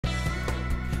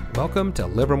Welcome to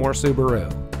Livermore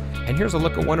Subaru, and here's a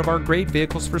look at one of our great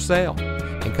vehicles for sale,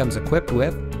 and comes equipped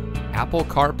with Apple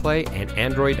CarPlay and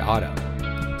Android Auto,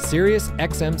 Sirius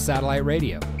XM satellite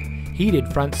radio,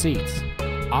 heated front seats,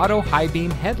 auto high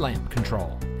beam headlamp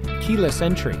control, keyless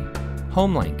entry,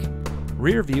 HomeLink,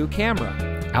 rear view camera,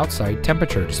 outside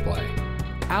temperature display,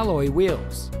 alloy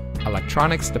wheels,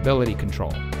 electronic stability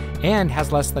control, and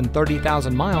has less than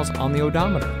 30,000 miles on the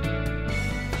odometer.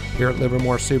 Here at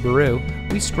Livermore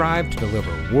Subaru, we strive to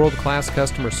deliver world-class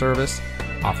customer service,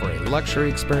 offer a luxury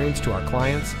experience to our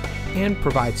clients, and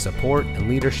provide support and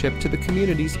leadership to the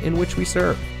communities in which we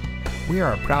serve. We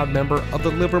are a proud member of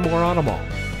the Livermore Auto Mall,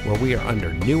 where we are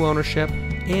under new ownership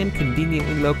and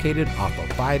conveniently located off of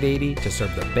 580 to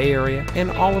serve the Bay Area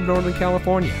and all of Northern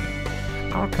California.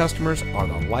 Our customers are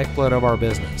the lifeblood of our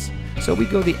business, so we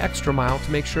go the extra mile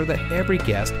to make sure that every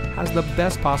guest has the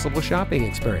best possible shopping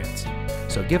experience.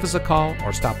 So give us a call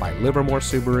or stop by Livermore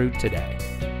Subaru today.